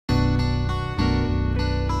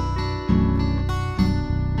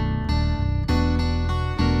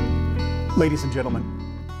Ladies and gentlemen,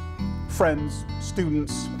 friends,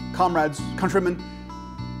 students, comrades, countrymen,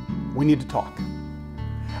 we need to talk.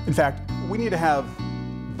 In fact, we need to have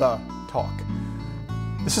the talk.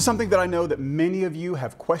 This is something that I know that many of you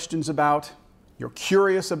have questions about, you're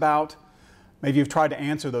curious about. Maybe you've tried to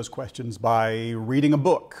answer those questions by reading a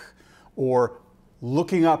book or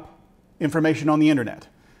looking up information on the internet.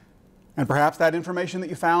 And perhaps that information that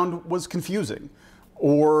you found was confusing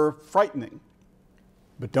or frightening.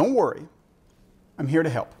 But don't worry, I'm here to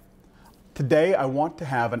help. Today, I want to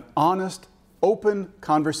have an honest, open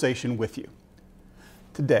conversation with you.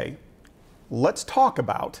 Today, let's talk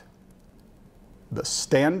about the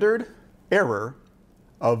standard error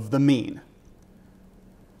of the mean.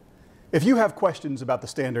 If you have questions about the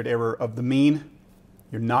standard error of the mean,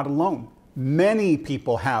 you're not alone. Many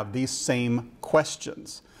people have these same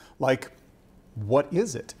questions, like, what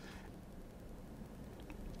is it?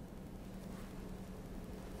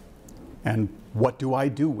 And what do I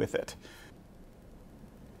do with it?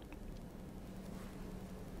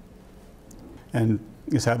 And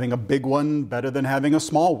is having a big one better than having a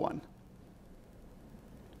small one?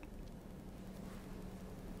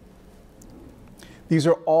 These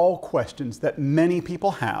are all questions that many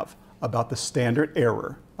people have about the standard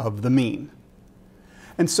error of the mean.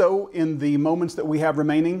 And so in the moments that we have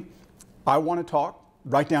remaining, I want to talk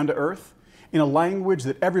right down to earth in a language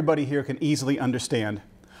that everybody here can easily understand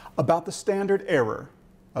about the standard error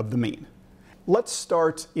of the mean. Let's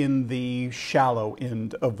start in the shallow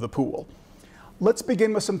end of the pool. Let's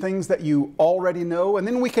begin with some things that you already know, and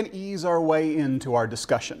then we can ease our way into our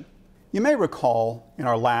discussion. You may recall in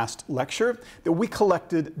our last lecture that we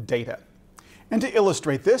collected data. And to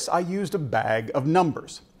illustrate this, I used a bag of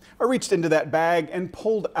numbers. I reached into that bag and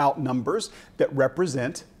pulled out numbers that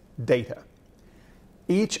represent data.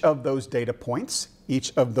 Each of those data points,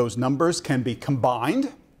 each of those numbers can be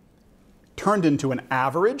combined, turned into an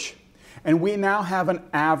average, and we now have an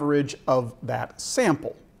average of that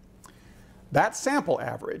sample. That sample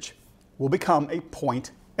average will become a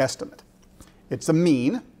point estimate. It's a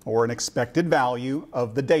mean, or an expected value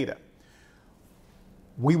of the data.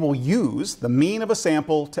 We will use the mean of a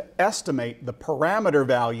sample to estimate the parameter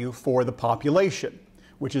value for the population,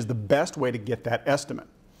 which is the best way to get that estimate.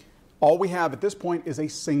 All we have at this point is a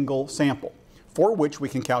single sample, for which we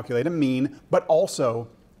can calculate a mean, but also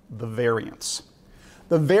the variance.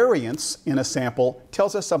 The variance in a sample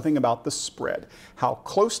tells us something about the spread, how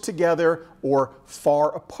close together or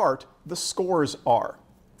far apart the scores are.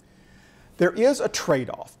 There is a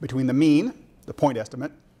trade-off between the mean, the point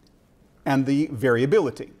estimate, and the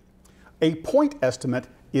variability. A point estimate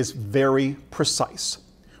is very precise.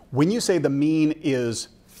 When you say the mean is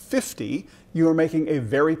 50, you are making a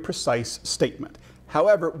very precise statement.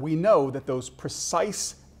 However, we know that those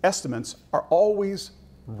precise estimates are always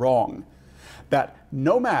wrong. That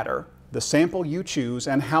no matter the sample you choose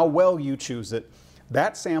and how well you choose it,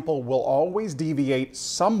 that sample will always deviate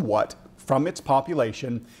somewhat from its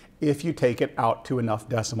population if you take it out to enough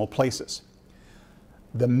decimal places.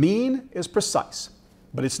 The mean is precise,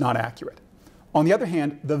 but it's not accurate. On the other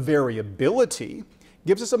hand, the variability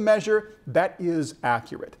gives us a measure that is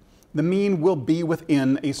accurate. The mean will be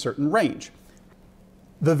within a certain range.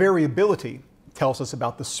 The variability tells us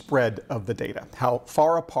about the spread of the data, how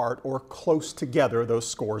far apart or close together those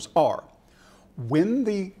scores are. When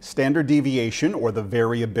the standard deviation or the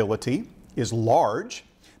variability is large,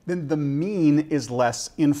 then the mean is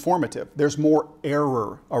less informative. There's more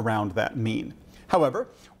error around that mean. However,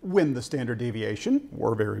 when the standard deviation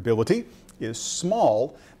or variability is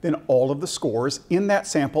small, then all of the scores in that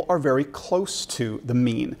sample are very close to the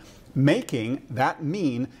mean, making that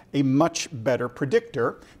mean a much better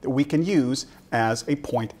predictor that we can use as a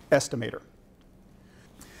point estimator.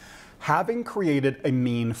 Having created a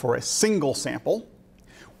mean for a single sample,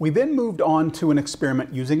 we then moved on to an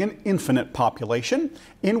experiment using an infinite population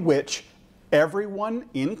in which everyone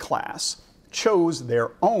in class chose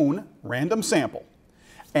their own random sample,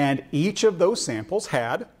 and each of those samples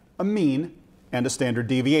had a mean and a standard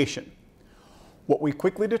deviation. What we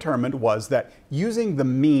quickly determined was that using the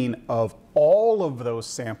mean of all of those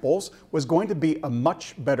samples was going to be a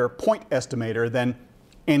much better point estimator than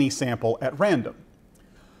any sample at random.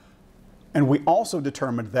 And we also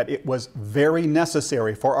determined that it was very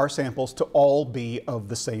necessary for our samples to all be of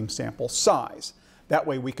the same sample size. That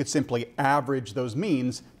way we could simply average those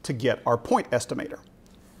means to get our point estimator.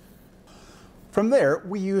 From there,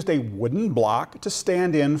 we used a wooden block to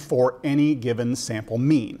stand in for any given sample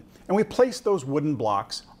mean. And we placed those wooden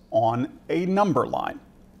blocks on a number line.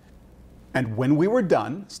 And when we were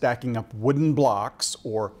done stacking up wooden blocks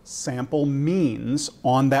or sample means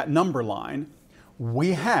on that number line,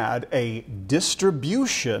 we had a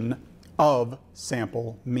distribution of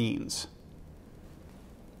sample means.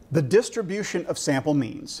 The distribution of sample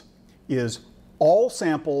means is all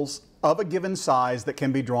samples of a given size that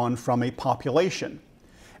can be drawn from a population.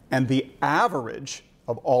 And the average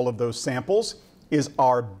of all of those samples is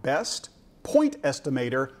our best point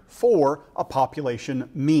estimator for a population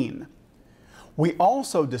mean. We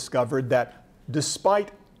also discovered that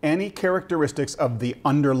despite any characteristics of the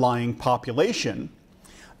underlying population,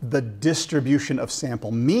 the distribution of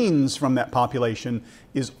sample means from that population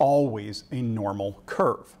is always a normal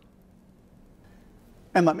curve.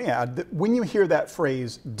 And let me add that when you hear that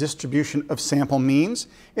phrase, distribution of sample means,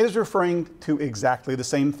 it is referring to exactly the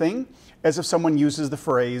same thing as if someone uses the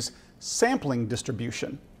phrase sampling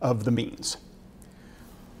distribution of the means.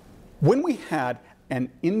 When we had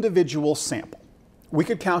an individual sample, we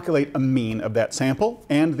could calculate a mean of that sample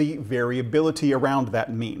and the variability around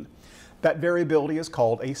that mean. That variability is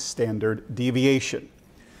called a standard deviation.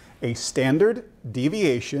 A standard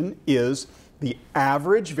deviation is the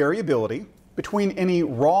average variability between any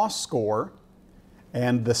raw score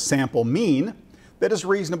and the sample mean that is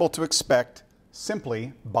reasonable to expect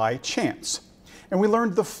simply by chance. And we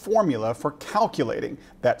learned the formula for calculating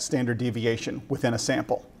that standard deviation within a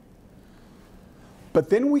sample. But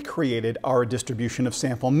then we created our distribution of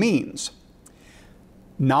sample means.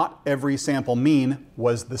 Not every sample mean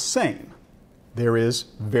was the same. There is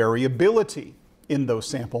variability in those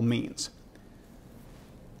sample means.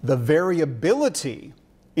 The variability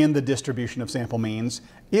in the distribution of sample means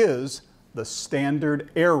is the standard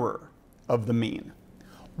error of the mean.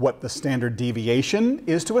 What the standard deviation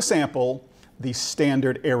is to a sample, the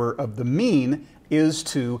standard error of the mean is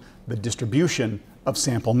to the distribution of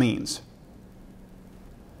sample means.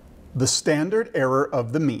 The standard error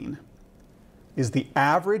of the mean is the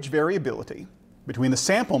average variability between the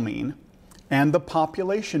sample mean and the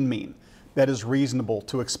population mean that is reasonable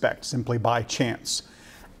to expect simply by chance.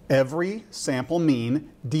 Every sample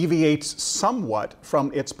mean deviates somewhat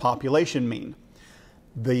from its population mean.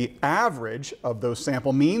 The average of those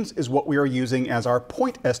sample means is what we are using as our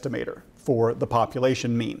point estimator for the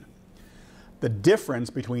population mean. The difference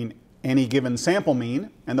between any given sample mean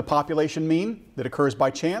and the population mean that occurs by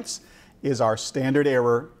chance is our standard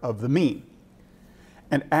error of the mean.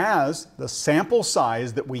 And as the sample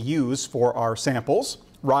size that we use for our samples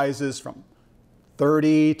rises from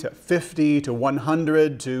 30 to 50 to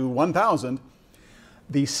 100 to 1,000,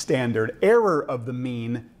 the standard error of the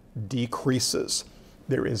mean decreases.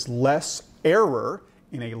 There is less error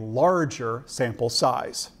in a larger sample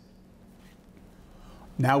size.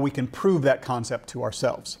 Now we can prove that concept to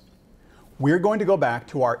ourselves. We're going to go back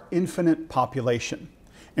to our infinite population,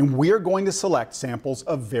 and we're going to select samples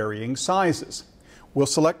of varying sizes. We'll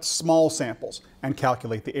select small samples and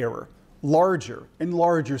calculate the error, larger and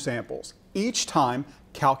larger samples, each time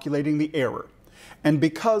calculating the error. And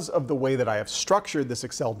because of the way that I have structured this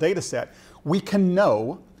Excel data set, we can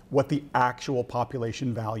know what the actual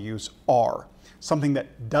population values are, something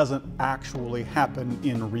that doesn't actually happen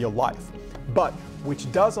in real life, but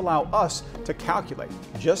which does allow us to calculate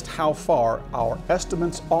just how far our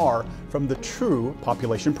estimates are from the true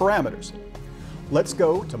population parameters. Let's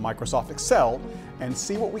go to Microsoft Excel and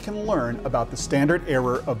see what we can learn about the standard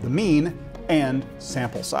error of the mean and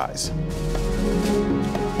sample size.